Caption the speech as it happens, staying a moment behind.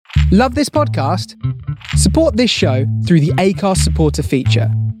Love this podcast? Support this show through the Acast supporter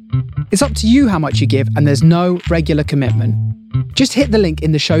feature. It's up to you how much you give, and there's no regular commitment. Just hit the link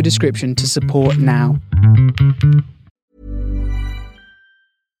in the show description to support now.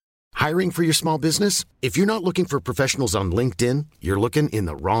 Hiring for your small business? If you're not looking for professionals on LinkedIn, you're looking in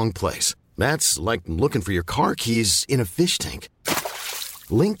the wrong place. That's like looking for your car keys in a fish tank.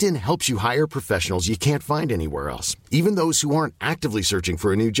 LinkedIn helps you hire professionals you can't find anywhere else, even those who aren't actively searching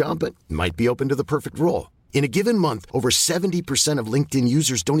for a new job but might be open to the perfect role. In a given month, over 70% of LinkedIn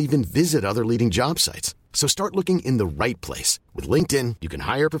users don't even visit other leading job sites. So start looking in the right place. With LinkedIn, you can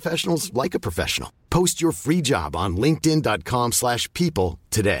hire professionals like a professional. Post your free job on linkedin.com/people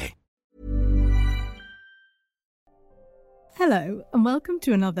today. Hello, and welcome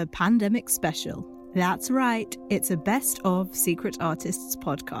to another pandemic special. That's right, it's a Best of Secret Artists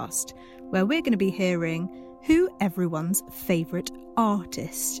podcast, where we're going to be hearing who everyone's favourite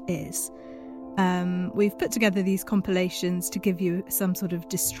artist is. We've put together these compilations to give you some sort of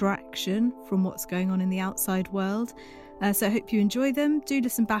distraction from what's going on in the outside world. So I hope you enjoy them. Do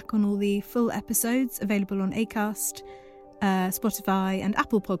listen back on all the full episodes available on Acast, Spotify and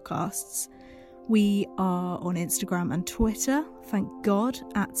Apple Podcasts. We are on Instagram and Twitter, thank God,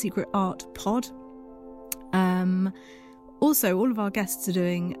 at Secret Art Pod. Also, all of our guests are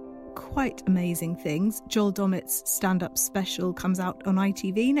doing quite amazing things. Joel Dommett's stand-up special comes out on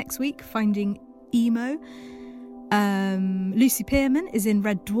ITV next week, Finding Emo. Lucy Pearman is in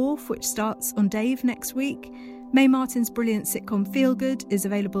Red Dwarf, which starts on Dave next week. Mae Martin's brilliant sitcom Feel Good is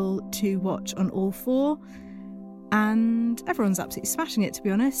available to watch on All 4. And everyone's absolutely smashing it, to be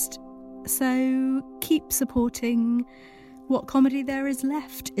honest. So keep supporting what comedy there is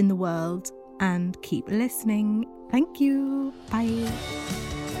left in the world and keep listening. Thank you. Bye.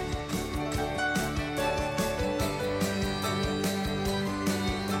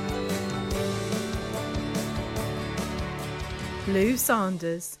 Lou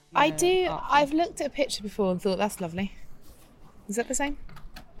Sanders. I do. I've looked at a picture before and thought that's lovely. Is that the same?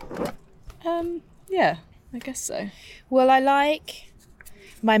 Yeah, I guess so. Well,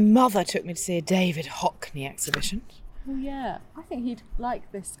 my mother took me to see a David Hockney exhibition. Oh yeah, I think he'd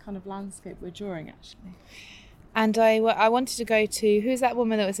like this kind of landscape we're drawing, actually. And I wanted to go to, who's that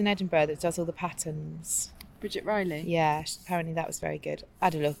woman that was in Edinburgh that does all the patterns? Bridget Riley. Yeah, apparently that was very good. I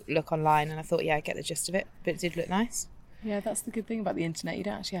had a look online and I thought, yeah, I get the gist of it, but it did look nice. Yeah, that's the good thing about the internet. You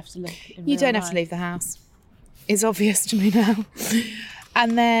don't actually have to look in You real don't have to leave the house. It's obvious to me now.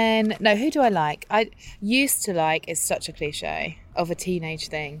 And then, no, who do I like? I used to like, it's such a cliche of a teenage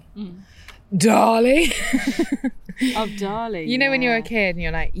thing. Darlie. Oh, Darlie. You know when you're a kid and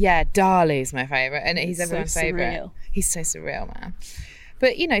you're like, yeah, Darlie's my favourite. And he's everyone's favourite. Surreal. He's so surreal, man.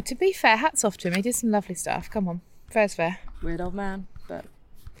 But, you know, to be fair, hats off to him. He did some lovely stuff. Come on. Fair's fair. Weird old man, but...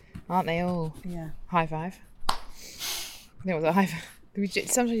 Aren't they all? Yeah. High five. There was a high five.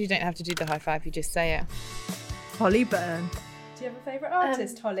 Sometimes you don't have to do the high five, you just say it. Holly Byrne. Do you have a favourite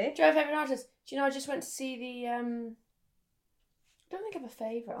artist, Holly? Do I have a favourite artist? Do you know, I just went to see the... I don't think I have a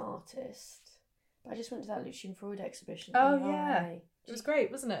favourite artist, but I just went to that Lucian Freud exhibition. Oh, in yeah. Rye. It was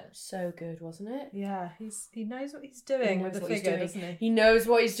great, wasn't it? So good, wasn't it? Yeah, he knows what he's doing with the figure, doesn't he? He knows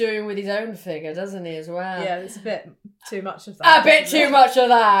what he's doing with his own figure, doesn't he, as well? Yeah, there's a bit too much of that. A bit too much of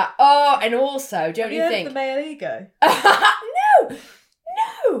that. Oh, and also, don't you think... the male ego? No!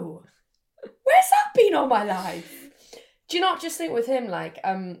 Where's that been all my life? Do you not just think with him, like,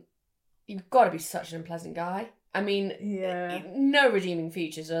 you've got to be such an unpleasant guy? I mean, no redeeming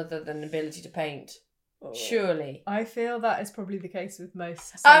features other than ability to paint. Oh, surely. I feel that is probably the case with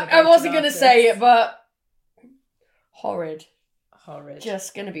most. I wasn't going to say it, but horrid.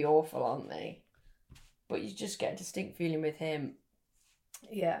 Just going to be awful, aren't they? But you just get a distinct feeling with him.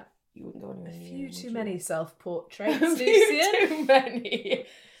 Yeah. You wouldn't go anywhere. A few too many self-portraits, A Lucian. few too many.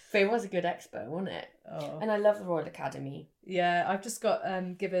 But it was a good expo, wasn't it? Oh. And I love the Royal Academy. Yeah, I've just got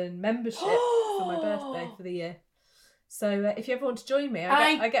given membership for my birthday for the year. So if you ever want to join me,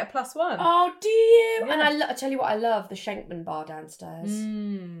 I get a +1. Oh, do you? Yeah. And I tell you what, I love the Schenkman bar downstairs.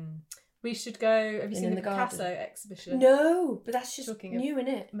 We should go. Have you seen the garden. Picasso exhibition? No, but that's just Talking new, of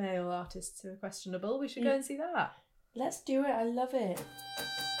innit? Male artists who are questionable. We should go and see that. Let's do it. I love it.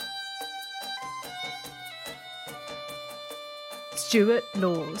 Stuart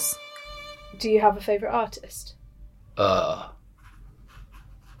Laws. Do you have a favourite artist? Were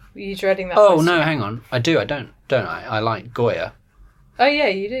you dreading that? Oh, question? no, hang on. I do, don't I? I like Goya. Oh, yeah,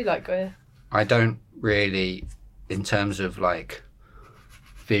 you do like Goya. I don't really, in terms of, like,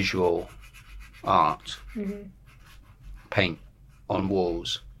 visual art, paint on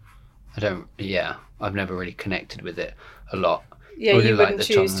walls. I've never really connected with it a lot. Yeah, Really you like wouldn't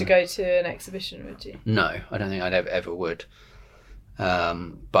the choose Tom- to go to an exhibition, would you? No, I don't think I'd ever would.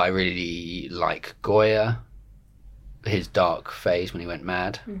 But I really like Goya, his dark phase when he went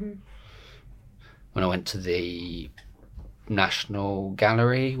mad. Mm-hmm. When I went to the National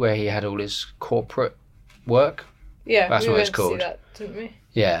Gallery where he had all his corporate work. Yeah, That's we what it's went to see called. that, didn't we?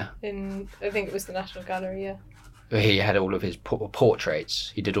 Yeah, I think it was the National Gallery, yeah. he had all of his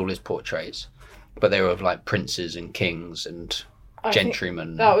portraits. He did all his portraits, but they were of like princes and kings and I think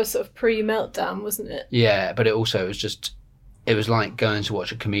gentrymen. that was sort of pre-meltdown, wasn't it? Yeah, but it was like going to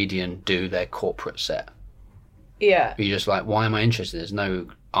watch a comedian do their corporate set. Yeah. You're just like, why am I interested? There's no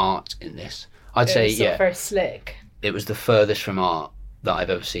art in this. I'd It say, was sort yeah, of very slick. it was the furthest from art that I've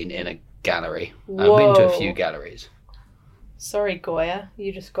ever seen in a gallery. I've been to a few Whoa. galleries. Sorry, Goya,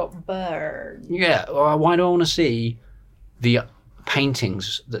 you just got burned. Yeah, well, why do I want to see the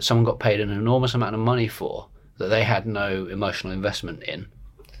paintings that someone got paid an enormous amount of money for that they had no emotional investment in?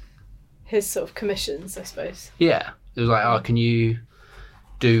 His sort of commissions, I suppose. Yeah, it was like, oh, can you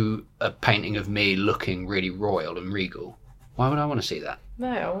do a painting of me looking really royal and regal? Why would I want to see that? No,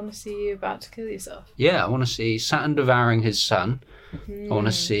 I want to see you about to kill yourself. Yeah, I want to see Saturn devouring his son. I want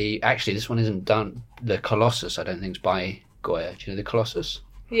to see... Actually, this one isn't done. The Colossus, I don't think, is by Goya. Do you know the Colossus?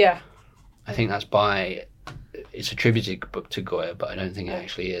 Yeah. I think that's by... It's attributed to Goya, but I don't think it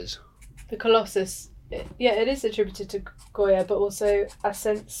actually is. The Colossus, it is attributed to Goya, but also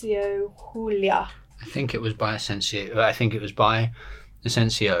Asensio Julia. I think it was by Asensio. I think it was by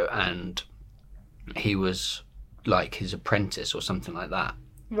Asensio, and he was like his apprentice or something like that.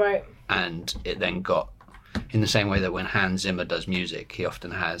 Right. And it then got... In the same way that when Hans Zimmer does music, he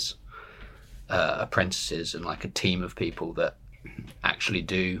often has apprentices and like a team of people that actually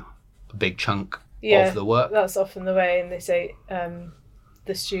do a big chunk of the work. That's often the way, and they say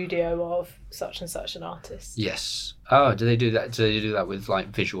the studio of such and such an artist. Yes. Oh, do they do that? Do they do that with like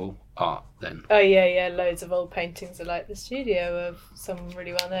visual art then? Oh yeah, loads of old paintings are like the studio of someone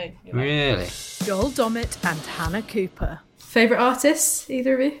really well known. You're right. Really? Joel Dommett and Hannah Cooper. Favourite artists,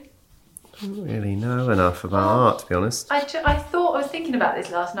 either of you? I don't really know enough about art, to be honest. I was thinking about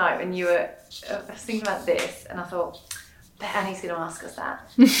this last night when you were, I was thinking about this, and I thought, bet Annie's going to ask us that.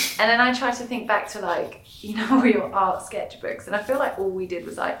 And then I tried to think back to like, you know, all your art sketchbooks, and I feel like all we did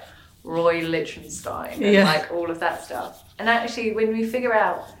was like Roy Lichtenstein and like all of that stuff. And actually, when we figure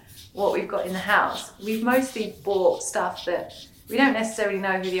out what we've got in the house, we've mostly bought stuff that we don't necessarily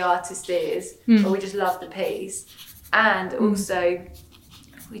know who the artist is, but we just love the piece. And also,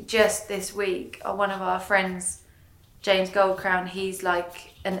 we just this week, one of our friends, James Goldcrown, he's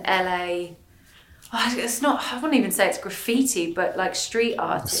like an LA, it's not, I wouldn't even say it's graffiti, but like street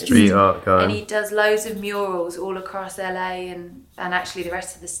artist. Street art guy. And he does loads of murals all across LA and actually the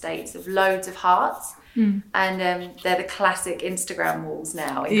rest of the States of loads of hearts. And they're the classic Instagram walls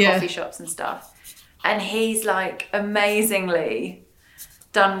now in coffee shops and stuff. And he's like amazingly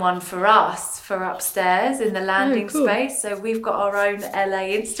done one for us for upstairs in the landing space. So we've got our own LA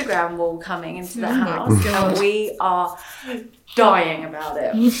Instagram wall coming into the house, and we are dying about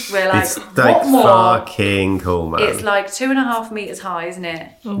it. We're like, It's what like more? fucking cool, man. It's like 2.5 meters high, isn't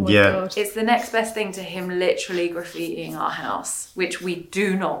it? Oh my Yeah. god. It's the next best thing to him literally graffitiing our house, which we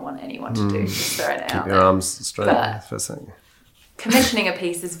do not want anyone to do. Just throwing it out Keep your there. arms straight But- for a second. Commissioning a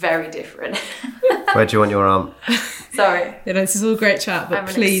piece is very different. Where do you want your arm? Sorry. This is all great chat, but I'm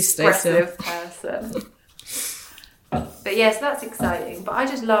an please stay still. expressive person. But yes, that's exciting. But I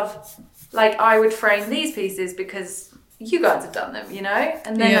just love, like, I would frame these pieces because you guys have done them, you know?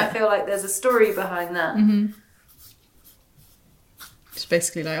 And then I feel like there's a story behind that. It's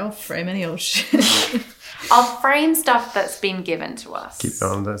basically like, I'll frame any old shit. I'll frame stuff that's been given to us. Keep your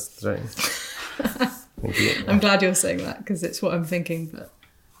arm there straight. Thank you. I'm glad you're saying that because it's what I'm thinking, but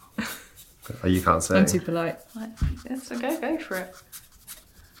Oh, you can't say. I'm too polite. Yes, okay, go for it.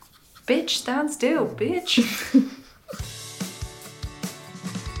 Bitch, stand still, bitch.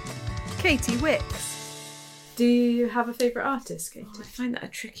 Katie Wicks. Do you have a favourite artist, Katie? I find that a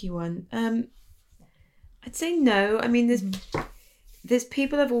tricky one. I'd say no. I mean, there's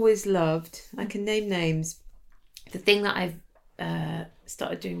people I've always loved. I can name names. The thing that I've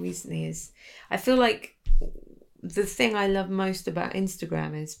started doing recently is I feel like the thing I love most about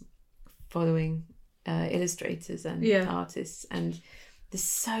Instagram is following illustrators and artists, and there's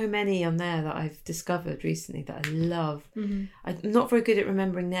so many on there that I've discovered recently that I love. I'm not very good at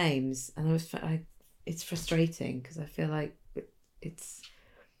remembering names, and it's frustrating because I feel like it's...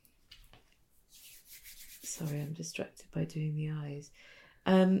 Sorry, I'm distracted by doing the eyes.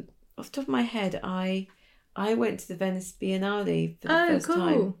 Off the top of my head, I went to the Venice Biennale for the first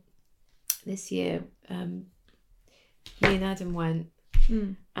time this year. Me and Adam went,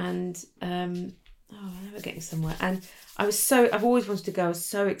 and I know we're getting somewhere. And I've always wanted to go. I was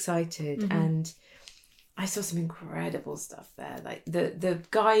so excited, and I saw some incredible stuff there. Like the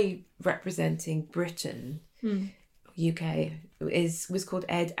guy representing Britain, UK, was called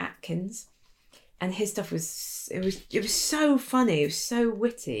Ed Atkins, and his stuff was so funny. It was so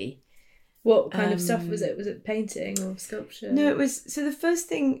witty. What kind of stuff was it? Was it painting or sculpture? No, it was. So the first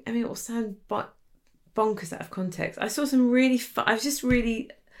thing, I mean, it will sound bonkers out of context. I saw some really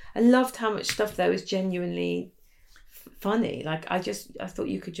I loved how much stuff there was genuinely funny. Like I thought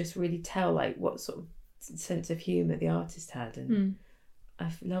you could just really tell like what sort of sense of humour the artist had, and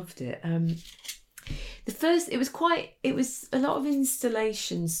I've loved it. It was a lot of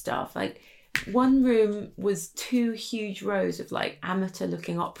installation stuff. Like one room was 2 huge rows of like amateur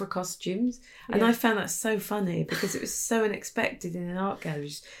looking opera costumes, and I found that so funny because it was so unexpected in an art gallery,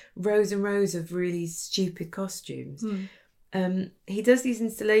 just rows and rows of really stupid costumes. He does these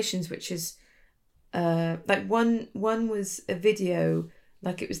installations which is like one was a video,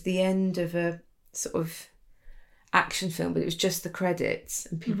 like it was the end of a sort of action film, but it was just the credits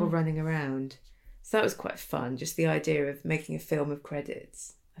and people running around. So that was quite fun, just the idea of making a film of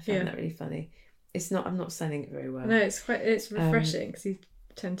credits. I found that really funny. I'm not selling it very well. No, it's refreshing because you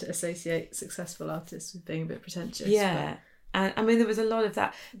tend to associate successful artists with being a bit pretentious. Yeah. And I mean, there was a lot of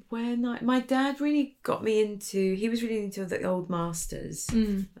that. My dad really got me into, he was really into the old masters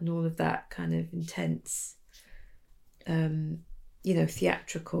and all of that kind of intense,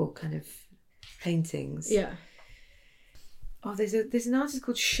 theatrical kind of paintings. Yeah. Oh, there's an artist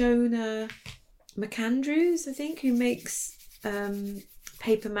called Shona McAndrews, I think, who makes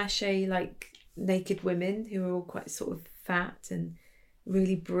paper mache like naked women who are all quite sort of fat and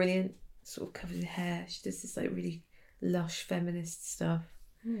really brilliant, sort of covered in hair. She does this like really lush feminist stuff.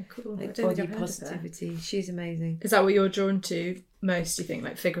 Oh, cool. Like body positivity. She's amazing. Is that what you're drawn to most, do you think,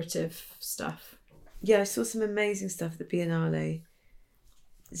 like figurative stuff? Yeah, I saw some amazing stuff at the Biennale.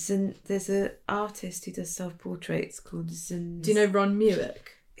 There's an artist who does self-portraits called Zin. Do you know Ron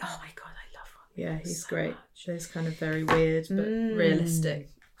Muick? Oh my God, I love Ron. Yeah, he's so great. much. Those kind of very weird but realistic.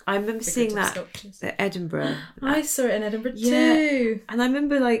 I remember seeing that sculptures at Edinburgh. I saw it in Edinburgh too. And I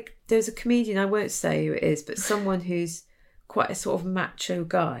remember like there's a comedian, I won't say who it is, but someone who's quite a sort of macho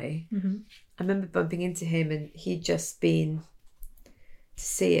guy. I remember bumping into him and he'd just been to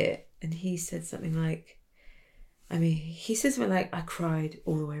see it, and he said something like, I cried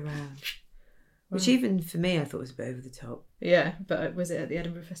all the way around. Which even for me, I thought was a bit over the top. Yeah, but was it at the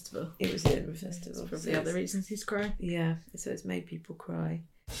Edinburgh Festival? It was the Edinburgh Festival. That's probably other reasons he's crying. Yeah, so it's made people cry.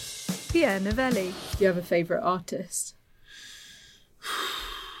 Pierre Novelli. Do you have a favourite artist?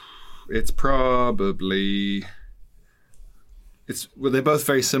 It's probably... they're both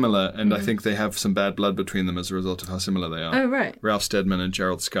very similar, and I think they have some bad blood between them as a result of how similar they are. Oh, right. Ralph Steadman and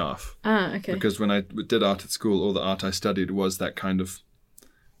Gerald Scarfe. Ah, okay. Because when I did art at school, all the art I studied was that kind of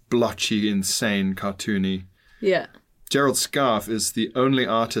blotchy, insane, cartoony. Yeah. Gerald Scarfe is the only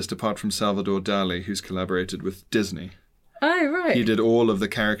artist apart from Salvador Dali who's collaborated with Disney. Oh, right. He did all of the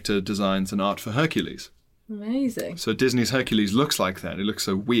character designs and art for Hercules. Amazing. So Disney's Hercules looks like that. It looks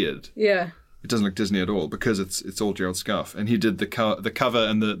so weird. Yeah. It doesn't look Disney at all because it's all Gerald Scarfe. And he did the cover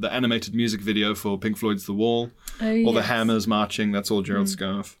and the animated music video for Pink Floyd's The Wall. Oh, all the hammers marching, that's all Gerald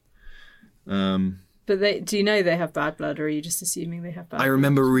Scarfe. But do you know they have bad blood, or are you just assuming they have bad blood? I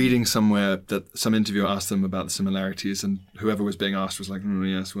remember reading somewhere that some interviewer asked them about the similarities, and whoever was being asked was like,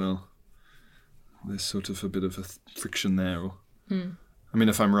 yes, well, there's sort of a bit of a friction there. Or, I mean,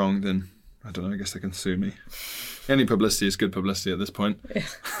 if I'm wrong, then I don't know, I guess they can sue me. Any publicity is good publicity at this point.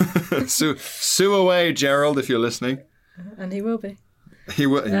 Yeah. Sue away, Gerald, if you're listening. And he will be. He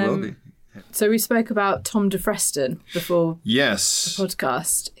will be. So we spoke about Tom de Freston before the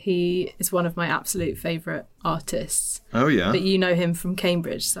podcast. He is one of my absolute favourite artists. Oh, yeah. But you know him from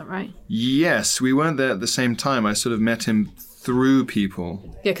Cambridge, is that right? Yes, we weren't there at the same time. I sort of met him through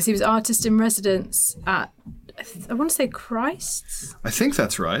people. Yeah, because he was artist in residence at, I want to say Christ's. I think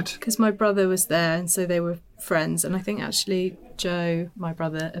that's right. Because my brother was there, and so they were friends. And I think actually Joe, my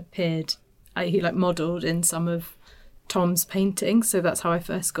brother, appeared, he like modelled in some of Tom's paintings, so that's how I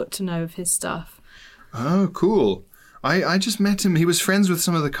first got to know of his stuff. Oh, cool. I just met him. He was friends with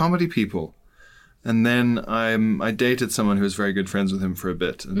some of the comedy people. And then I dated someone who was very good friends with him for a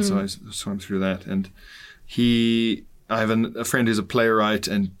bit. And so I saw him through that. And I have a friend who's a playwright,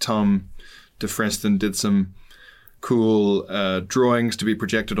 and Tom de Freston did some cool drawings to be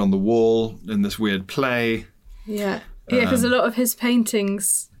projected on the wall in this weird play. Yeah. Yeah, because a lot of his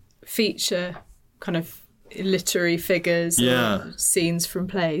paintings feature kind of literary figures or scenes from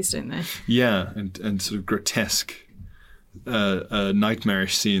plays, don't they? Yeah, and sort of grotesque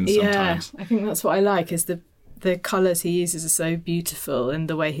nightmarish scenes sometimes. I think that's what I like, is the colours he uses are so beautiful, and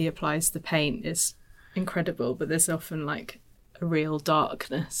the way he applies the paint is incredible, but there's often like a real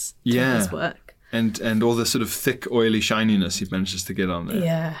darkness to his work. And all the sort of thick, oily shininess he manages to get on there.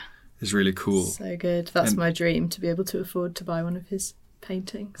 Yeah. Is really cool. So good. That's my dream, to be able to afford to buy one of his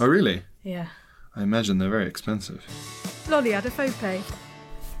paintings. Oh, really? Yeah. I imagine they're very expensive. Lolly had a faux pas.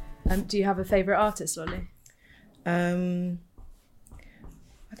 Do you have a favourite artist, Lolly? I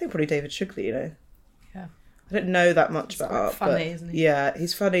think probably David Shigley, you know. Yeah. I don't know that much about art. Funny, but isn't he? Yeah,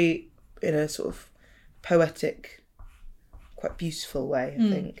 he's funny in a sort of poetic, quite beautiful way, I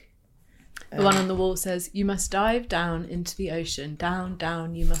think. The one on the wall says, "You must dive down into the ocean. Down,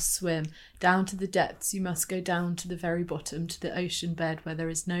 down, you must swim. Down to the depths, you must go down to the very bottom, to the ocean bed where there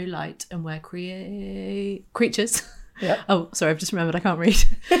is no light and where creatures..." Yeah. Oh, sorry, I've just remembered I can't read.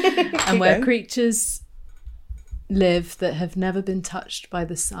 And where creatures live that have never been touched by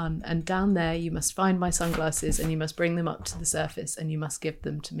the sun. And down there you must find my sunglasses and you must bring them up to the surface and you must give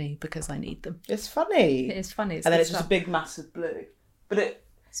them to me because I need them. It's funny. It is funny. And then it's just a big, massive blue. But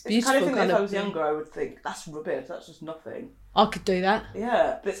it's the kind of thing that if I was younger, I would think, that's rubbish, that's just nothing. I could do that.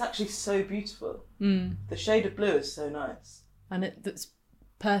 Yeah, but it's actually so beautiful. The shade of blue is so nice. And that's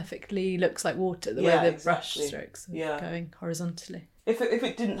perfectly looks like water, the way the brush strokes are going horizontally. If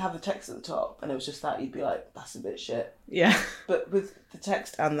it didn't have the text at the top and it was just that, you'd be like, that's a bit shit. Yeah. But with the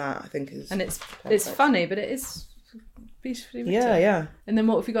text and that, I think is... And it's funny, but it is beautifully written. Yeah, yeah. And then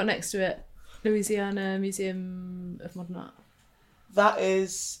what have we got next to it? Louisiana Museum of Modern Art. That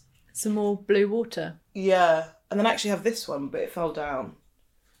is... Some more blue water. Yeah. And then I actually have this one, but it fell down.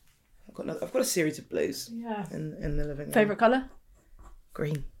 I've got a series of blues. Yeah. In the living room. Favourite colour?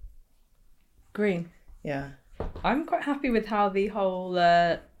 Green. Green. Yeah. I'm quite happy with how the whole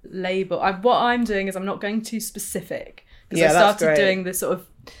label... what I'm doing is I'm not going too specific. Because I started doing the sort of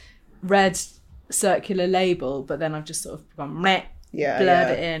red circular label, but then I've just sort of gone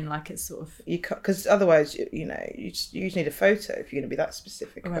blurred it in, like it's sort of... Because otherwise, you just need a photo if you're going to be that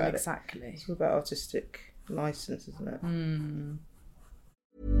specific about it. Exactly. It's all about artistic license, isn't it?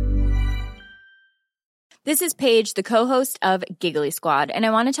 This is Paige, the co-host of Giggly Squad, and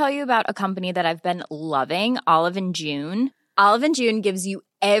I want to tell you about a company that I've been loving, Olive & June. Olive & June gives you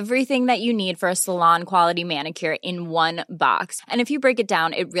everything that you need for a salon-quality manicure in one box. And if you break it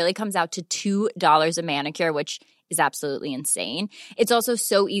down, it really comes out to $2 a manicure, which is absolutely insane. It's also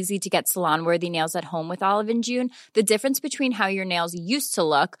so easy to get salon-worthy nails at home with Olive & June. The difference between how your nails used to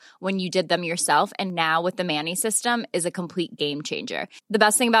look when you did them yourself and now with the Mani system is a complete game changer. The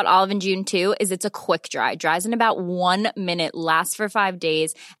best thing about Olive & June, too, is it's a quick dry. Dries in about 1 minute, lasts for 5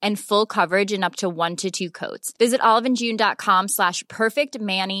 days, and full coverage in up to 1 to 2 coats. Visit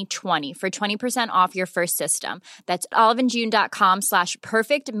oliveandjune.com/perfectmani20 for 20% off your first system. That's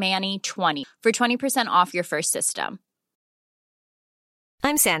oliveandjune.com/perfectmani20 for 20% off your first system.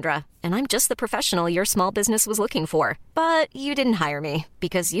 I'm Sandra, and I'm just the professional your small business was looking for. But you didn't hire me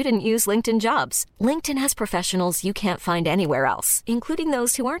because you didn't use LinkedIn Jobs. LinkedIn has professionals you can't find anywhere else, including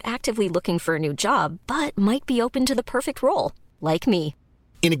those who aren't actively looking for a new job, but might be open to the perfect role, like me.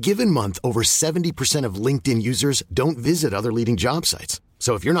 In a given month, over 70% of LinkedIn users don't visit other leading job sites.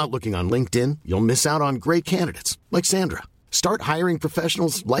 So if you're not looking on LinkedIn, you'll miss out on great candidates like Sandra. Start hiring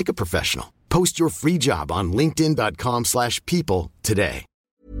professionals like a professional. Post your free job on linkedin.com/people today.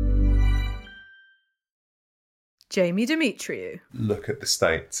 Jamie Demetriou. Look at the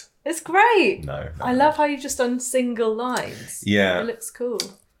state. It's great. No. I love how you've just done single lines. Yeah. It looks cool.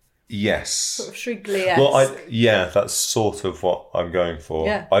 Yes. Sort of Shrigley-esque. Well, that's sort of what I'm going for.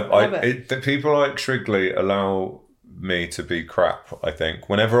 Yeah, I love it. People like Shrigley allow me to be crap, I think.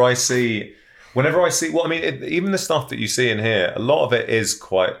 Whenever I see, even the stuff that you see in here, a lot of it is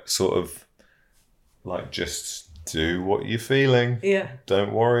quite sort of like, just do what you're feeling. Yeah.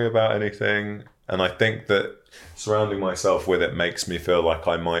 Don't worry about anything. And I think that surrounding myself with it makes me feel like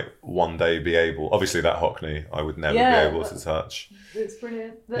I might one day be able... Obviously, that Hockney, I would never be able to touch. It's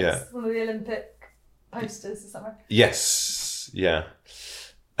brilliant. That's one of the Olympic posters, is that right? Yes. Yeah.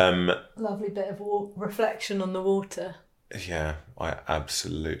 Lovely bit of reflection on the water. Yeah,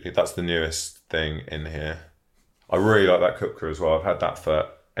 absolutely. That's the newest thing in here. I really like that Kupka as well. I've had that for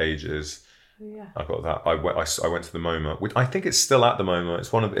ages. Yeah. I got that. I went to the MoMA, which I think it's still at the MoMA.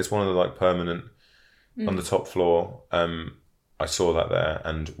 It's one of the like permanent on the top floor. I saw that there,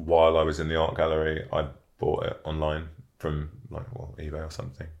 and while I was in the art gallery, I bought it online from eBay or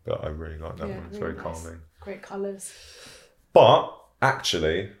something. But I really like that one. It's really very calming. Great colours. But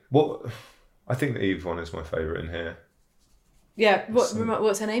actually, I think the Eve one is my favourite in here. Yeah.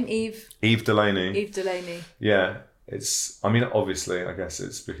 What's her name? Eve. Eve Delaney. Eve Delaney. Yeah. I mean, obviously, I guess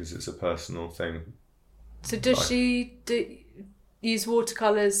it's because it's a personal thing. So does she use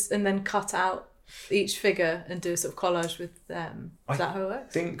watercolours and then cut out each figure and do a sort of collage with them? Is that how it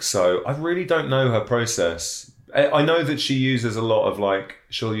works? I think so. I really don't know her process. I know that she uses a lot of like,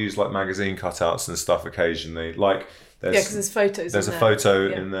 she'll use like magazine cutouts and stuff occasionally. Like because there's photos. There's a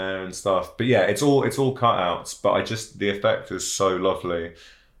photo in there and stuff. But yeah, it's all cutouts. But the effect is so lovely,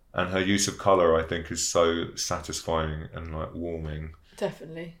 and her use of colour, I think, is so satisfying and like warming.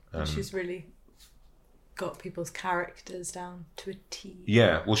 Definitely, and she's really got people's characters down to a T.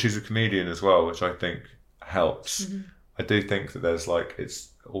 Yeah, well, she's a comedian as well, which I think helps. Mm-hmm. I do think that there's like, it's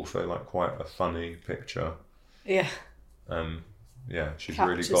also like quite a funny picture. Yeah. Yeah, she's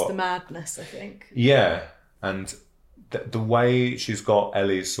captures really got the madness, I think. Yeah, and the way she's got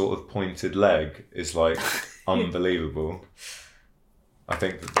Ellie's sort of pointed leg is like unbelievable. I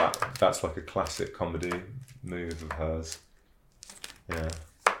think that's like a classic comedy move of hers. Yeah.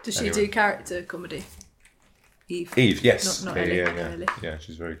 Does she do character comedy? Eve. Eve, yes. Not Ellie. Yeah. Yeah,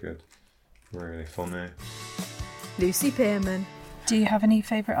 she's very good. Really funny. Lucy Pearman. Do you have any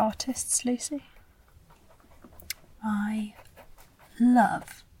favourite artists, Lucy? I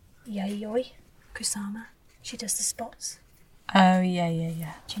love Yayoi Kusama. She does the spots. Oh, yeah.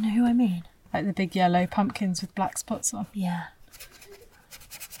 Do you know who I mean? Like the big yellow pumpkins with black spots on? Yeah.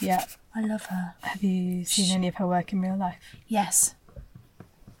 Yeah. I love her. Have you seen any of her work in real life? Yes,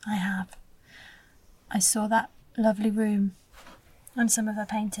 I have. I saw that lovely room and some of her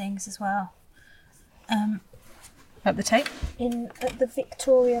paintings as well. At the Tate? At the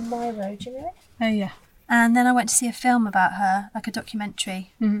Victoria Miro, do you know it? Oh, yeah. And then I went to see a film about her, like a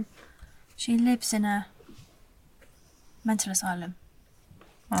documentary. Mm-hmm. She lives in a mental asylum.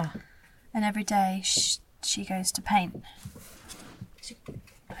 Ah. And every day she goes to paint. She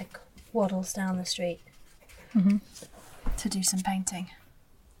like waddles down the street to do some painting.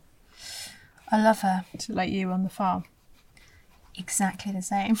 I love her. So like you on the farm? Exactly the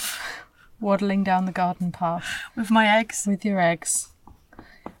same. Waddling down the garden path. With my eggs. With your eggs.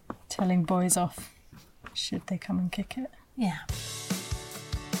 Telling boys off. Should they come and kick it? Yeah.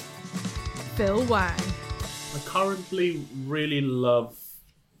 Phil Wang. I currently really love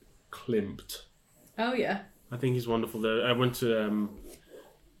Klimt. Oh, yeah. I think he's wonderful. I went to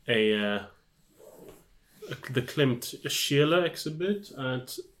the Klimt Sheila exhibit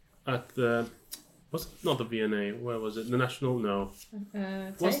at the... Was it not the V&A? Where was it? The National? No.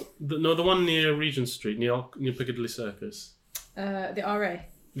 The one near Regent Street, near Piccadilly Circus. The RA.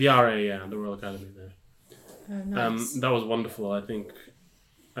 The RA, yeah, the Royal Academy there. Oh, nice. That was wonderful. I think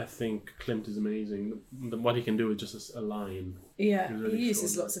Klimt is amazing. What he can do with just a line. Yeah, really he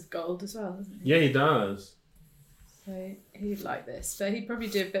uses lots of gold as well, doesn't he? Yeah, he does. So he'd like this, but he'd probably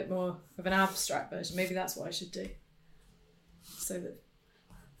do a bit more of an abstract version. Maybe that's what I should do. So that.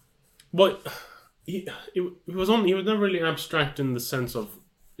 Well, he was never really abstract in the sense that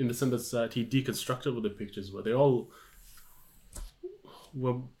he deconstructed what the pictures were. They all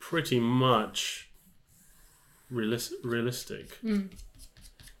were pretty much realistic.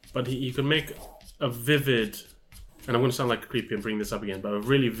 But he could make a vivid, and I'm going to sound like creepy and bring this up again, but a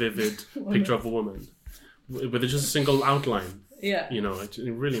really vivid picture of a woman with just a single outline. Yeah. You know, it's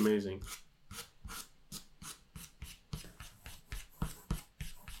really amazing.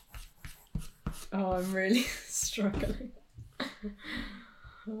 Oh, I'm really struggling.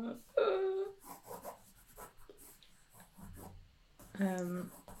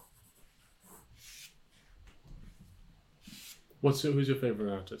 Who's your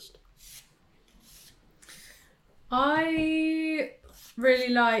favourite artist? I really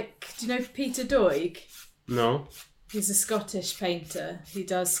like... Do you know Peter Doig? No. He's a Scottish painter. He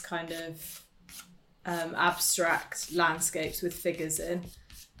does kind of abstract landscapes with figures in.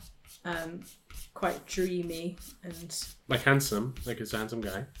 Quite dreamy and... Like handsome. Like he's a handsome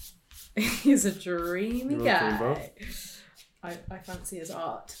guy. He's a dreamy You're guy. I fancy his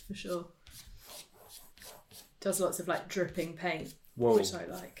art, for sure. Does lots of like dripping paint, which I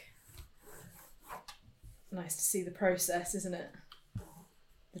like. Nice to see the process, isn't it?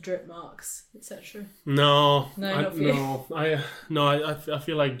 The drip marks, etc. No, not for you. I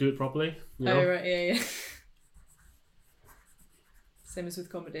feel like do it properly. You know? Oh right, yeah. Same as with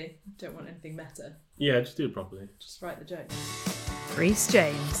comedy. Don't want anything meta. Yeah, just do it properly. Just write the joke. Reece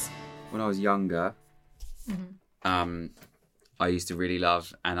James. When I was younger, I used to really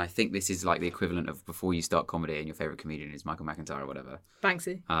love, and I think this is like the equivalent of before you start comedy and your favourite comedian is Michael McIntyre or whatever.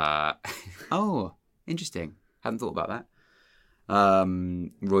 Banksy. Oh, interesting. Hadn't thought about that.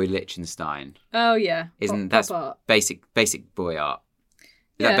 Roy Lichtenstein. Oh yeah. That's pop art. basic boy art?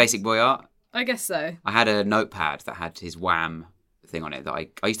 Is that basic boy art? I guess so. I had a notepad that had his Wham thing on it. That I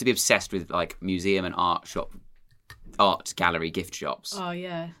used to be obsessed with, like, museum and art gallery gift shops. Oh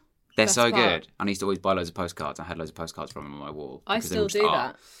yeah. They're so good. And I used to always buy loads of postcards. I had loads of postcards from them on my wall. I still do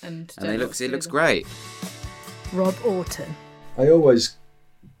that. And it looks great. Rob Orton. I always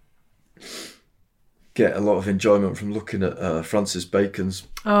get a lot of enjoyment from looking at Francis Bacon's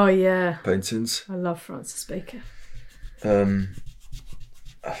paintings. I love Francis Bacon.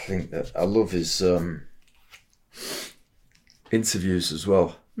 I think that I love his interviews as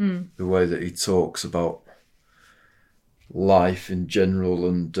well. The way that he talks about life in general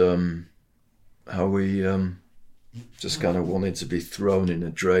and how he just kind of wanted to be thrown in a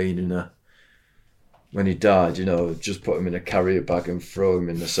drain when he died, just put him in a carrier bag and throw him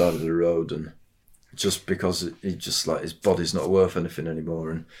in the side of the road, and just because he just like his body's not worth anything anymore,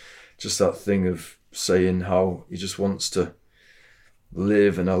 and just that thing of saying how he just wants to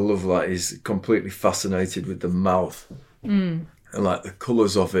live. And I love, like, he's completely fascinated with the mouth and like the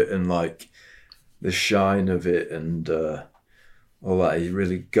colours of it and like the shine of it and all that. He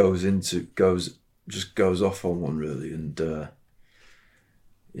really goes off on one really, and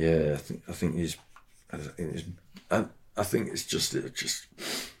I think it's just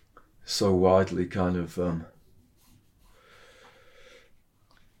so widely kind of a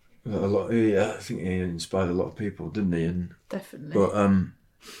lot. I think he inspired a lot of people, didn't he? And definitely. But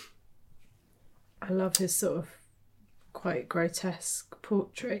I love his sort of quite grotesque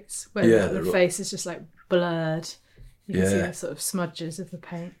portraits where the face is just like blurred. You can see the sort of smudges of the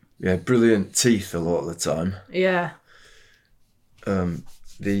paint. Yeah, brilliant teeth a lot of the time. Yeah.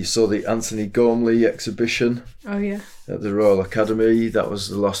 Saw the Anthony Gormley exhibition. Oh yeah. At the Royal Academy. That was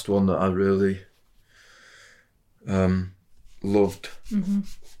the last one that I really loved. Mm-hmm.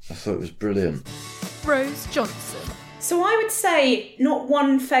 I thought it was brilliant. Rose Johnson. So I would say not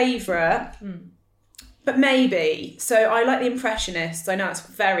one favourite, but maybe. So I like the Impressionists. I know it's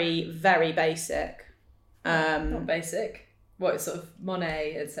very, very basic. Not basic. What, sort of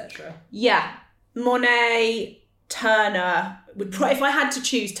Monet, etc. Yeah, Monet, Turner would if I had to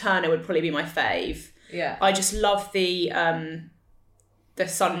choose, Turner would probably be my fave. Yeah. I just love the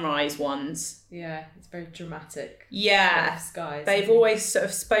sunrise ones. Yeah, it's very dramatic. Yeah, skies. They've always sort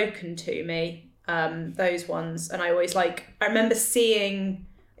of spoken to me, those ones, and I always I remember seeing.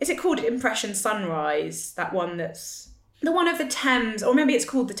 Is it called Impression Sunrise? That one that's the one of the Thames, or maybe it's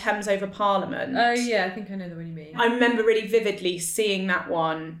called the Thames over Parliament. Oh yeah, I think I know the one you mean. I remember really vividly seeing that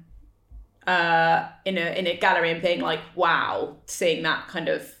one in a gallery and being like, wow, seeing that kind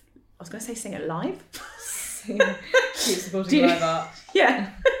of. I was going to say seeing it live. Keep supporting live art. Yeah.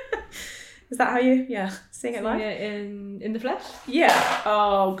 Is that how you? Yeah, seeing it live. Yeah, in the flesh. Yeah.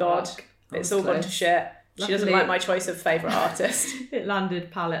 Oh god, it's all close. gone to shit. She doesn't like my choice of favourite artist. It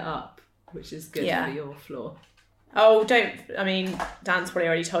landed palette up, which is good for your floor. Oh, Dan's probably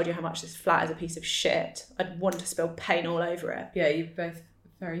already told you how much this flat is a piece of shit. I'd want to spill paint all over it. Yeah, you both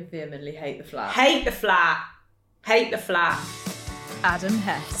very vehemently hate the flat. Hate the flat. Hate the flat. Adam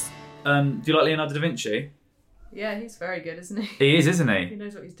Hess. Do you like Leonardo da Vinci? Yeah, he's very good, isn't he? He is, isn't he? He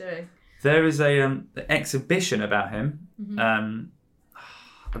knows what he's doing. There is an exhibition about him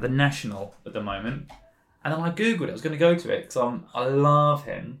at the National at the moment. And then I googled it. I was going to go to it because I love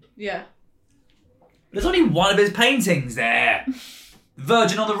him. Yeah. There's only one of his paintings there.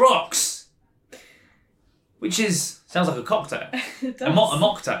 Virgin on the Rocks. Which sounds like a cocktail. It does. A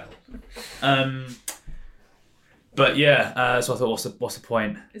mocktail. But yeah, so I thought, what's the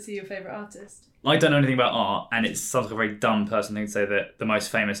point? Is he your favourite artist? I don't know anything about art, and it sounds like a very dumb person thing to say that the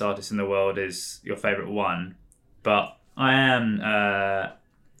most famous artist in the world is your favourite one. But I am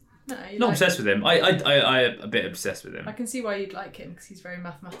not obsessed with him. I'm a bit obsessed with him. I can see why you'd like him, because he's very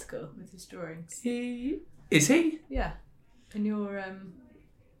mathematical with his drawings. Is he? Yeah. And you're,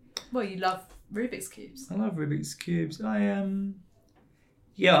 you love Rubik's Cubes. I love Rubik's Cubes. I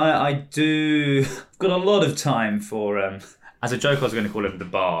do. I've got a lot of time for, as a joke I was going to call him the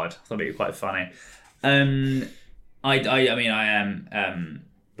Bard. I thought it'd be quite funny. I am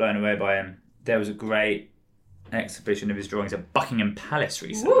blown away by him. There was a great exhibition of his drawings at Buckingham Palace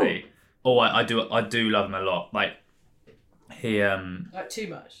recently. Woo! Oh, I do love him a lot. Like, he... Like, too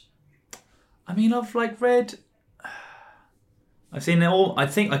much? I mean, I've seen it all. I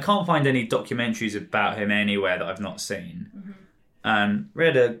think I can't find any documentaries about him anywhere that I've not seen. Mm-hmm.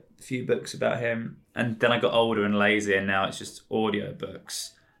 Read a few books about him, and then I got older and lazy, and now it's just audio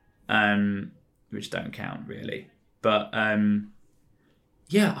books, which don't count really. But I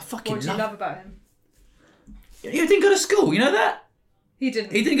fucking What do you love about him? He didn't go to school. You know that? He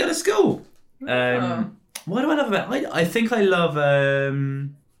didn't. He didn't go to school. What do I love about him? I think I love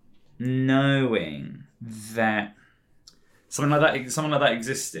knowing that something like that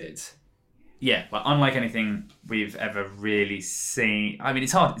existed. Yeah, like unlike anything we've ever really seen. I mean,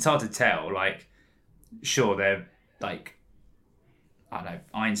 it's hard to tell. Like, sure, they're like, I don't know,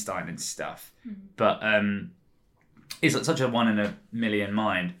 Einstein and stuff, but it's like such a 1 in a million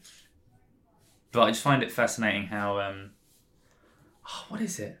mind. But I just find it fascinating how what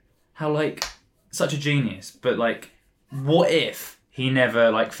is it? How like such a genius, but like, what if he never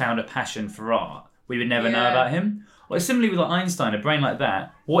like found a passion for art? We would never know about him. Like similarly with like Einstein, a brain like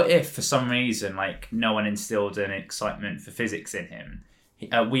that. What if for some reason like no one instilled an excitement for physics in him?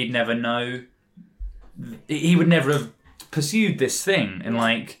 We'd never know. He would never have pursued this thing and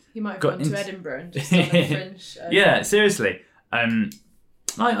like. He might have gone to Edinburgh and just done a fringe. Yeah, seriously. I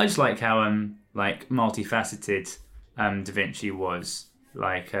just like how like multifaceted Da Vinci was.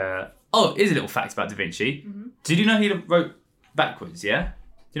 Like here's a little fact about Da Vinci. Mm-hmm. Did you know he wrote backwards? Yeah.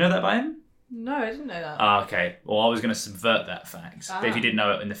 Do you know that about him? No, I didn't know that. Okay. Well, I was going to subvert that fact. But if you didn't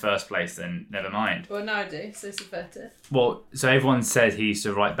know it in the first place, then never mind. Well, now I do, so subvert it. Well, so everyone said he used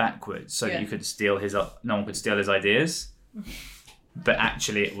to write backwards so that you could steal no one could steal his ideas. But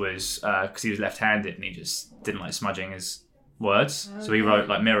actually it was because he was left-handed and he just didn't like smudging his words. Okay. So he wrote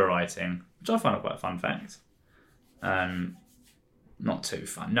like mirror writing, which I find quite a fun fact. Not too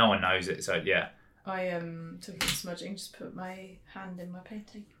fun. No one knows it, so yeah. I took in smudging, just put my hand in my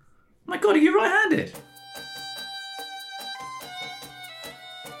painting. My God, are you right-handed?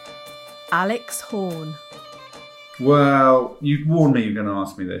 Alex Horne. Well, you warned me you were going to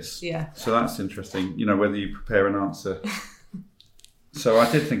ask me this. Yeah. So that's interesting, whether you prepare an answer. So I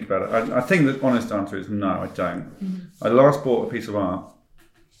did think about it. I think the honest answer is no, I don't. Mm-hmm. I last bought a piece of art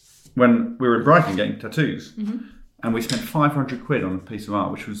when we were in Brighton getting tattoos. Mm-hmm. And we spent 500 quid on a piece of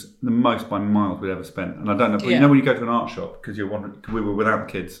art, which was the most by miles we'd ever spent. And I don't know, but when you go to an art shop, because we were without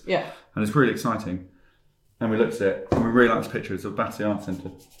the kids. Yeah. And it's really exciting. And we looked at it, and we really liked this picture. It's of Battersea Art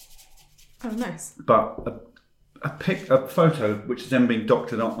Centre. Oh, nice. But a photo, which is then being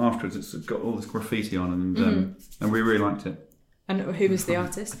doctored afterwards, it's got all this graffiti on, and we really liked it. And who was the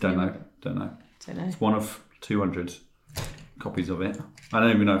artist? Don't know. It's one of 200 copies of it. I don't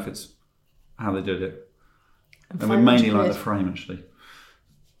even know if it's how they did it. And we mainly like the frame, actually.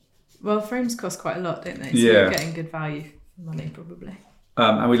 Well, frames cost quite a lot, don't they? So you're getting good value for money, probably.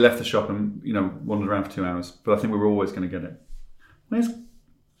 And we left the shop and, wandered around for 2 hours. But I think we were always going to get it. Where's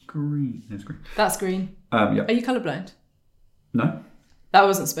green? There's green. That's green. Yeah. Are you colourblind? No. That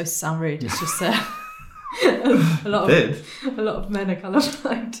wasn't supposed to sound rude. It's just a lot of men are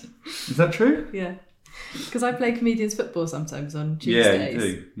colourblind. Is that true? Yeah. Because I play comedians football sometimes on Tuesdays. Yeah, you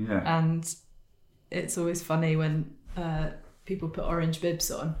do. Yeah. And it's always funny when people put orange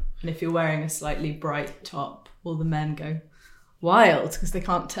bibs on, and if you're wearing a slightly bright top, all the men go wild because they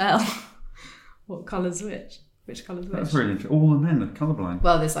can't tell what colour's which colour's which. That's really interesting. All the men are colourblind.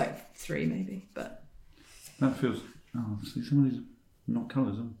 Well, there's like 3 maybe, but that feels. Oh, see, some of these are not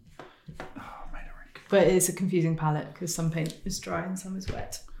colours. But it's a confusing palette because some paint is dry and some is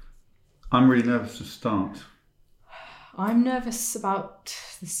wet. I'm really nervous to start. I'm nervous about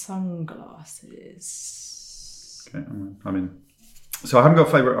the sunglasses. Okay, so I haven't got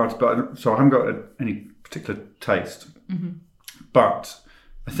a favourite artist, so I haven't got any particular taste. Mm-hmm. But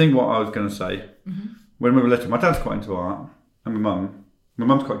I think what I was going to say, when we were little, my dad's quite into art, and my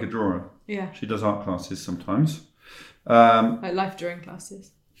mum's quite a good drawer. Yeah. She does art classes sometimes. Like life drawing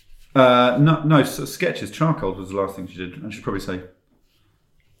classes? No, so sketches. Charcoal was the last thing she did, and she'd probably say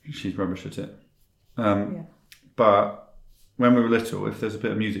she's rubbish at it. But when we were little, if there's a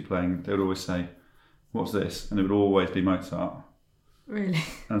bit of music playing, they would always say, "What's this?" And it would always be Mozart. Really?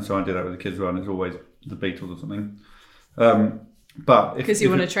 And so I did that with the kids as well, and it's always the Beatles or something. But because you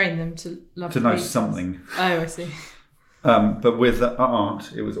want to train them to love to know something. Oh, I see. But with the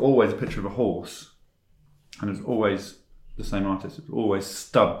art, it was always a picture of a horse, and it was always the same artist. It was always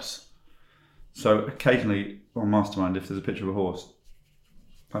Stubbs. So occasionally on Mastermind, if there's a picture of a horse,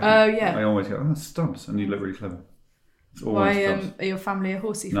 I always go, "Oh, that's Stubbs," and you look really clever. It's always Stubbs. Are your family a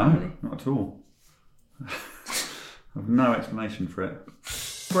horsey family? No, not at all. I have no explanation for it.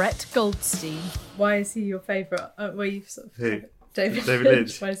 Brett Goldstein. Why is he your favourite? David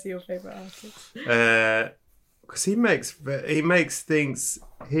Lynch. Why is he your favourite artist? Because he makes things.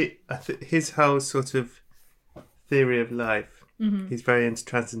 His whole sort of theory of life. Mm-hmm. He's very into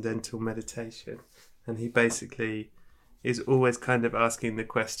transcendental meditation, and he basically is always kind of asking the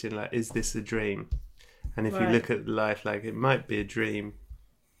question like, "Is this a dream?" And if you look at life like it might be a dream,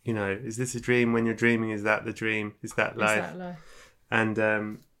 is this a dream? When you're dreaming, is that the dream? Is that life? Is that life? And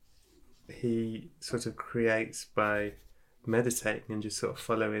he sort of creates by meditating and just sort of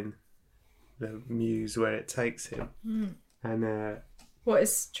following the muse where it takes him. And what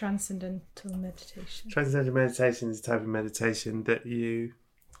is transcendental meditation? Transcendental meditation is a type of meditation that you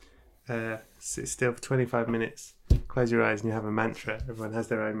sit still for 25 minutes, close your eyes, and you have a mantra. Everyone has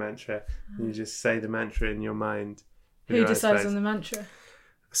their own mantra, and you just say the mantra in your mind. Who decides on the mantra?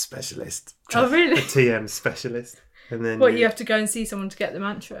 A specialist. Oh, really? A TM specialist. And then you have to go and see someone to get the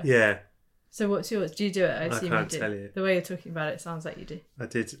mantra? Yeah. So what's yours? Do you do it? I assume can't you do. tell you. The way you're talking about it sounds like you do. I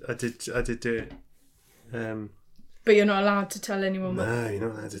did do it. But you're not allowed to tell anyone what... No, you're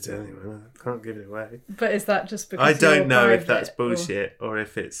not allowed to tell anyone. I can't give it away. But is that just because I don't know if private, that's bullshit or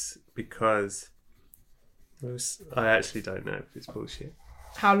if it's because... I actually don't know if it's bullshit.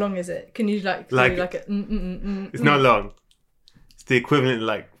 How long is it? Can you like a... It's not long. It's the equivalent of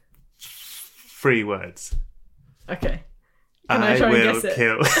like 3 words. Okay. Can I try and guess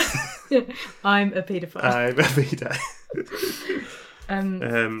kill. I'm a paedophile. I'm a paedophile.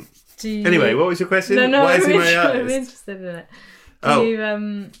 Anyway, what was your question? No, Why is he my I'm artist? interested in it. Do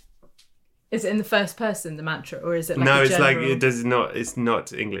you, is it in the first person, the mantra, or is it like no, a it's general... like it does not. It's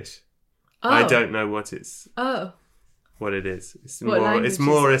not English. Oh. I don't know what it's. Oh. What it is. It's What more. language It's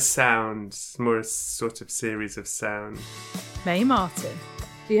more is a sound. It's more a sort of series of sound. May Martin.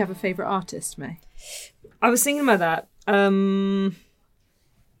 Do you have a favourite artist, May? I was thinking about that.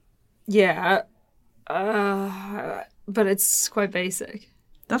 Yeah. But it's quite basic.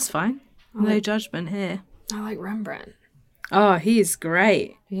 That's fine. No judgment here. I like Rembrandt. Oh, he's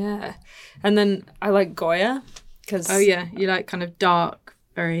great. Yeah. And then I like Goya. Oh, yeah. You like kind of dark,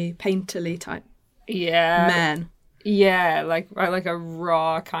 very painterly type man. Yeah. I like a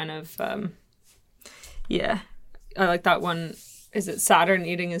raw kind of... yeah. I like that one. Is it Saturn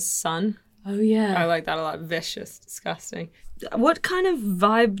eating his son? Oh, yeah. I like that a lot. Vicious. Disgusting. What kind of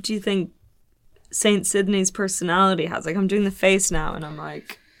vibe do you think Saint Sidney's personality has? Like, I'm doing the face now and I'm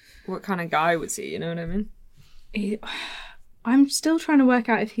like, what kind of guy was he? You know what I mean? I'm still trying to work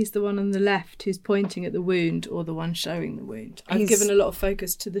out if he's the one on the left who's pointing at the wound or the one showing the wound. I've given a lot of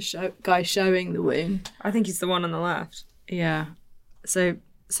focus to the guy showing the wound. I think he's the one on the left. Yeah. So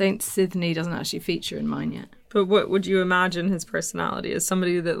Saint Sidney doesn't actually feature in mine yet. But what would you imagine his personality is?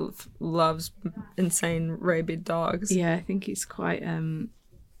 Somebody that loves insane rabid dogs. Yeah, I think he's quite a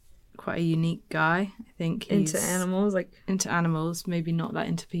unique guy. I think he's into animals, maybe not that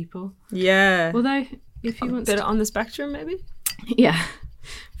into people. Yeah. Although if he wants a bit on the spectrum, maybe. Yeah,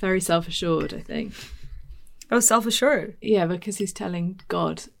 very self-assured, I think. Oh, self-assured. Yeah, because he's telling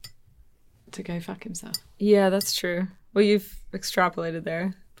God to go fuck himself. Yeah, that's true. Well, you've extrapolated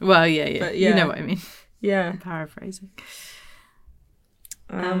there. Well, yeah. But You know what I mean. Yeah. I'm paraphrasing.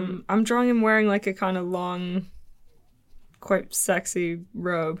 I'm drawing him wearing like a kind of long, quite sexy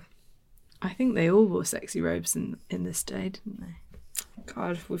robe. I think they all wore sexy robes in this day, didn't they?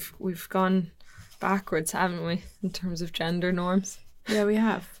 God, we've gone backwards, haven't we, in terms of gender norms? Yeah, we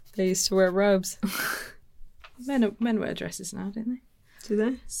have. They used to wear robes. Men wear dresses now, don't they? Do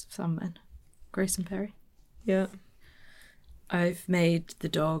they? Some men. Grace and Perry. Yeah. I've made the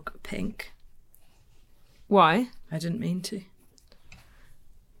dog pink. Why? I didn't mean to.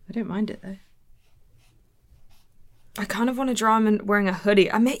 I don't mind it though. I kind of want to draw him wearing a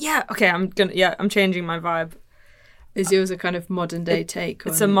hoodie. I'm changing my vibe. Is yours a kind of modern day take?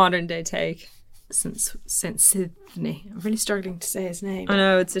 It's a modern day take. Since Sidney. I'm really struggling to say his name. I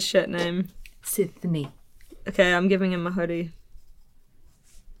know, it's a shit name. Sidney. Okay, I'm giving him a hoodie.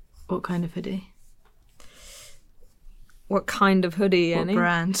 What kind of hoodie? What kind of hoodie, What Annie?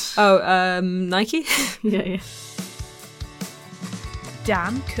 brand? Oh, Nike? Yeah.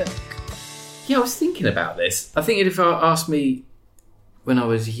 Dan Cook. Yeah, I was thinking about this. I think if I asked me when I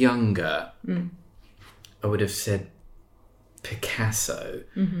was younger, I would have said Picasso.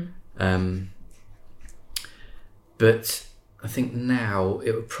 Mm-hmm. But I think now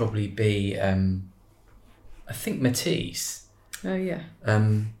it would probably be, I think Matisse. Oh, yeah.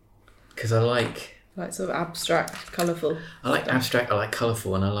 Because I like... Like sort of abstract, colourful. I like abstract, I like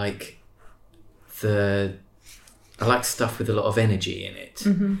colourful, and I like stuff with a lot of energy in it.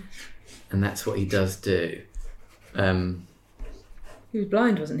 Mm-hmm. And that's what he does do. He was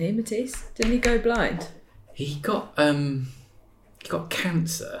blind, wasn't he, Matisse? Didn't he go blind? He got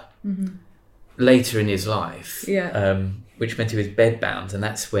cancer Mm-hmm. later in his life. Yeah. Which meant he was bedbound, and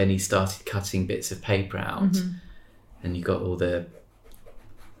that's when he started cutting bits of paper out. Mm-hmm. And you got all the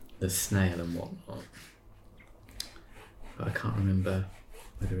snail and whatnot. But I can't remember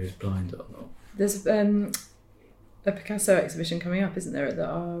whether he was blind or not. There's a Picasso exhibition coming up, isn't there, at the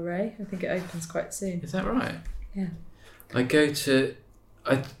RA? I think it opens quite soon. Is that right? Yeah.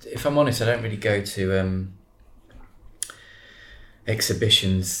 If I'm honest, I don't really go to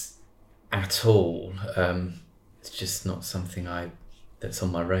exhibitions at all. It's just not something that's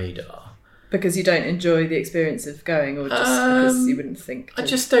on my radar. Because you don't enjoy the experience of going, or just because you wouldn't think? I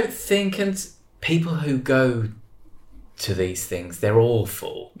just don't think, and people who go to these things, they're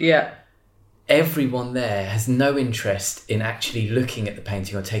awful. Yeah. Everyone there has no interest in actually looking at the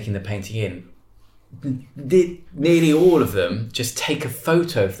painting or taking the painting in. Nearly all of them just take a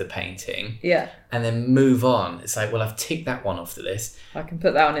photo of the painting, and then move on. It's like, well, I've ticked that one off the list. I can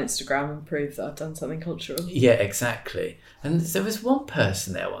put that on Instagram and prove that I've done something cultural. Yeah, exactly. And there was one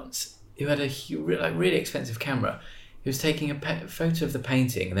person there once who had a really expensive camera. He was taking a photo of the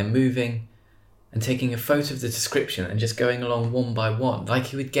painting and then moving and taking a photo of the description and just going along one by one. Like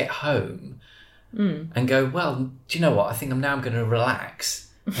he would get home and go, well, do you know what? I think I'm going to relax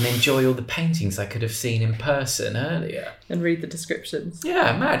and enjoy all the paintings I could have seen in person earlier. And read the descriptions.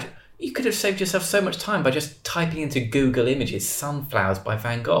 Yeah, imagine. You could have saved yourself so much time by just typing into Google Images Sunflowers by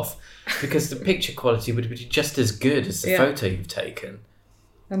Van Gogh, because the picture quality would be just as good as the photo you've taken.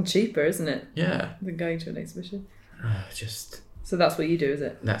 And cheaper, isn't it? Yeah. Than going to an exhibition. Just... So that's what you do, is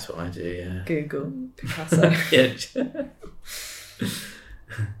it? That's what I do, yeah. Google Picasso. Yeah.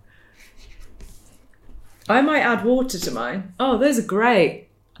 I might add water to mine. Oh, those are great.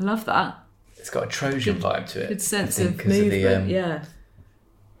 I love that. It's got a Trojan vibe to it. Good sense of movement, yeah.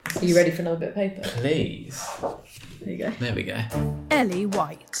 Are you ready for another bit of paper? Please. There you go. There we go. Ellie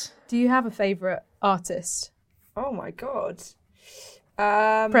White. Do you have a favourite artist? Oh my God.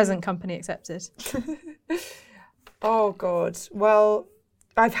 Present company accepted. Oh God. Well,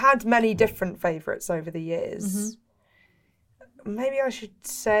 I've had many different favourites over the years. Maybe I should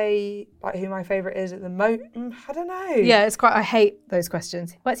say like who my favourite is at the moment. I don't know. Yeah, it's quite. I hate those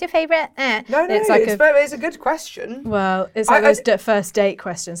questions. What's your favourite? No, it's like it's a good question. Well, it's like those first date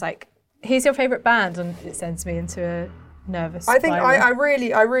questions. Like, who's your favourite band? And it sends me into a nervous. I think spiral. I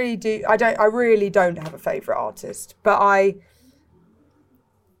really do. I really don't have a favourite artist, but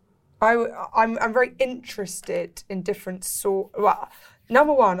I'm very interested in different Well,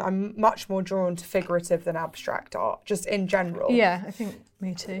 number one, I'm much more drawn to figurative than abstract art, just in general. Yeah, I think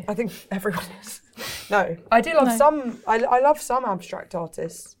me too. I think everyone is. No, I do love some. I love some abstract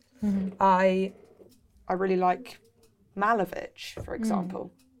artists. I really like Malevich, for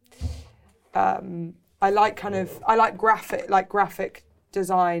example. I like graphic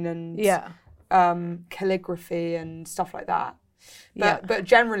design and calligraphy and stuff like that. But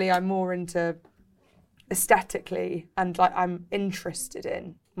generally, I'm more into aesthetically, and like I'm interested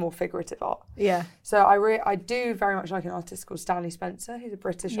in more figurative art. Yeah. So I do very much like an artist called Stanley Spencer. He's a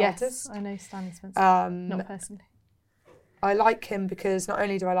British artist. Yes, I know Stanley Spencer. Not personally. I like him because not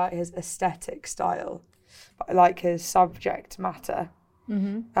only do I like his aesthetic style, but I like his subject matter.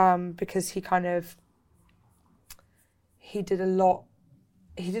 Because he did a lot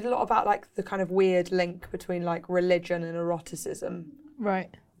about like the kind of weird link between like religion and eroticism.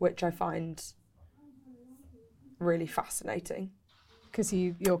 Right. Which I find really fascinating. Because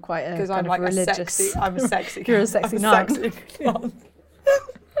you're quite a kind I'm of like I'm religious. a sexy. You're a sexy nun.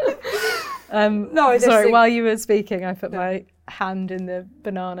 No, sorry. While you were speaking, I put my hand in the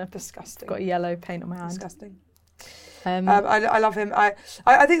banana. Disgusting. Got yellow paint on my hand. Disgusting. I love him. I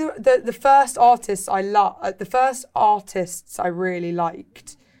think the first artists I really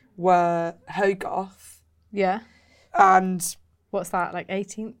liked were Hogarth. Yeah. And what's that, like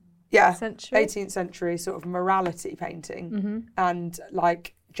 18th century? 18th century sort of morality painting. And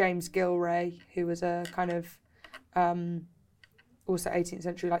like James Gillray, who was a kind of also 18th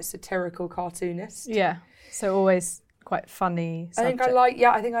century like satirical cartoonist. Yeah. So always quite funny subject.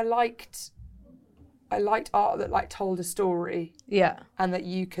 I think I liked art that like told a story. Yeah. And that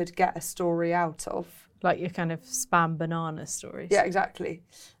you could get a story out of. Like your kind of spam banana stories. Yeah, exactly.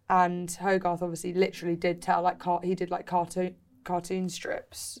 And Hogarth obviously literally did tell like he did like cartoon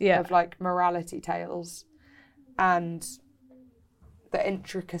strips of like morality tales, and the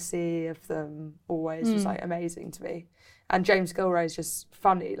intricacy of them always was like amazing to me. And James Gillray is just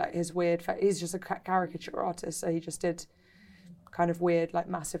funny, like his weird he's just a caricature artist, so he just did kind of weird like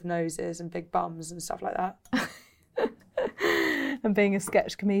massive noses and big bums and stuff like that. And being a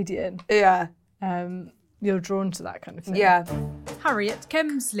sketch comedian. Yeah. You're drawn to that kind of thing. Yeah. Harriet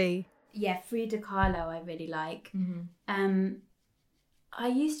Kemsley. Yeah, Frida Kahlo I really like. I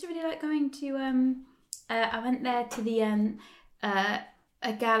used to really like going to I went there to the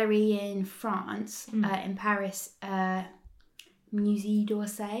a gallery in France, in Paris, Musée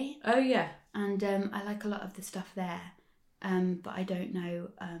d'Orsay. Oh yeah. And I like a lot of the stuff there. But I don't know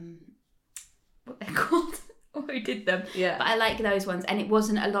what they're called or who did them. Yeah. But I like those ones. And it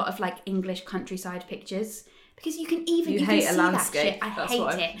wasn't a lot of like English countryside pictures, because you can even you hate can a see landscape. That shit. That's I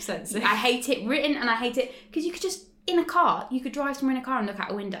what hate I'm it. sensing. I hate it written, and I hate it because you could just in a car. You could drive somewhere in a car and look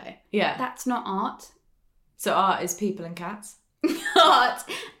out a window. Yeah, that's not art. So art is people and cats. Art,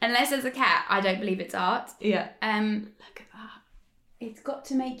 unless there's a cat, I don't believe it's art. Yeah. Look at that. It's got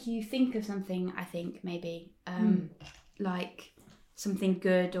to make you think of something. I think maybe like something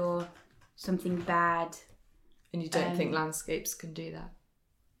good or something bad. And you don't think landscapes can do that?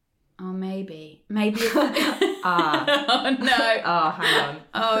 Oh, maybe. Oh, no. Oh, hang on.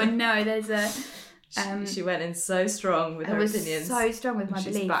 Oh, no, there's a... she went in so strong with her opinions. So strong with my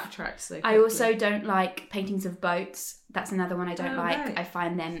belief. Backtracked so quickly. I also don't like paintings of boats. That's another one I don't like. Right. I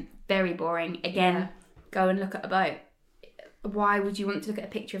find them very boring. Again, go and look at a boat. Why would you want to look at a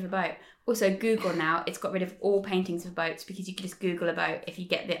picture of a boat? Also, Google now, it's got rid of all paintings of boats because you can just Google a boat if you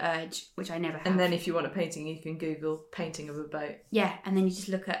get the urge, which I never have. And then if you want a painting, you can Google painting of a boat. Yeah, and then you just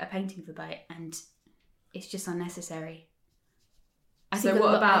look at a painting of a boat and it's just unnecessary. I think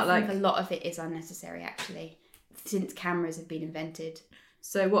a lot of it is unnecessary, actually, since cameras have been invented.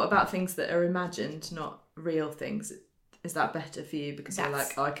 So what about things that are imagined, not real things? Is that better for you because you're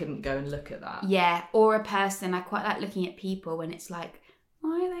like, I couldn't go and look at that? Yeah, or a person. I quite like looking at people when it's like,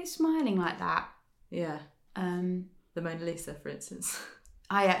 why are they smiling like that? Yeah. The Mona Lisa, for instance.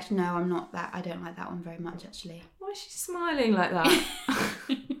 I'm not that. I don't like that one very much, actually. Why is she smiling like that?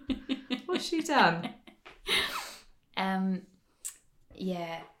 What's she done?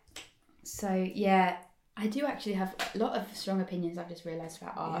 Yeah. So, yeah, I do actually have a lot of strong opinions I've just realised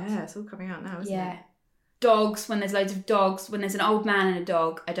about art. Yeah, it's all coming out now, isn't it? Dogs, when there's loads of dogs, when there's an old man and a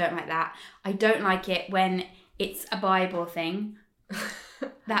dog, I don't like that. I don't like it when it's a Bible thing.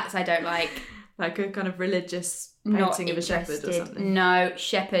 That's I don't like. Like a kind of religious painting of a shepherd or something. No,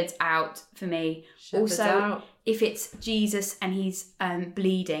 shepherd's out for me. Shepherd's also, out. If it's Jesus and he's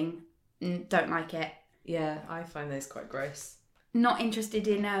bleeding, don't like it. Yeah, I find those quite gross. Not interested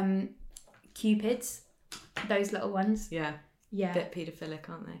in cupids, those little ones. Yeah. Yeah. A bit paedophilic,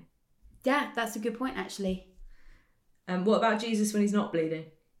 aren't they? Yeah, that's a good point, actually. What about Jesus when he's not bleeding?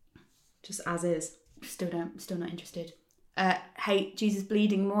 Just as is. Still not interested. Hate Jesus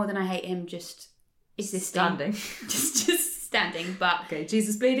bleeding more than I hate him just existing. Standing. just standing, but... Okay,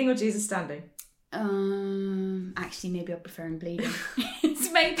 Jesus bleeding or Jesus standing? Actually, maybe I prefer him bleeding.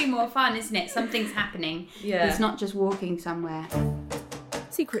 It's maybe more fun, isn't it? Something's happening. Yeah. It's not just walking somewhere.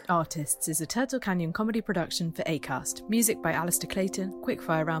 Secret Artists is a Turtle Canyon comedy production for Acast. Music by Alistair Clayton.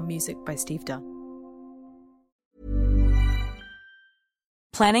 Quickfire Round music by Steve Dunn.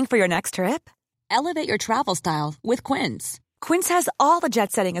 Planning for your next trip? Elevate your travel style with Quince. Quince has all the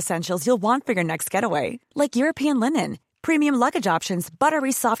jet-setting essentials you'll want for your next getaway, like European linen, premium luggage options,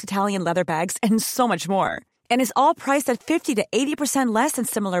 buttery soft Italian leather bags, and so much more. And is all priced at 50 to 80% less than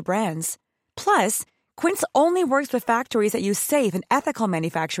similar brands. Plus, Quince only works with factories that use safe and ethical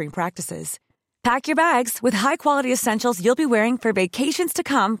manufacturing practices. Pack your bags with high-quality essentials you'll be wearing for vacations to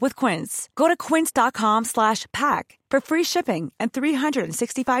come with Quince. Go to quince.com/pack for free shipping and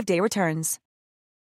 365-day returns.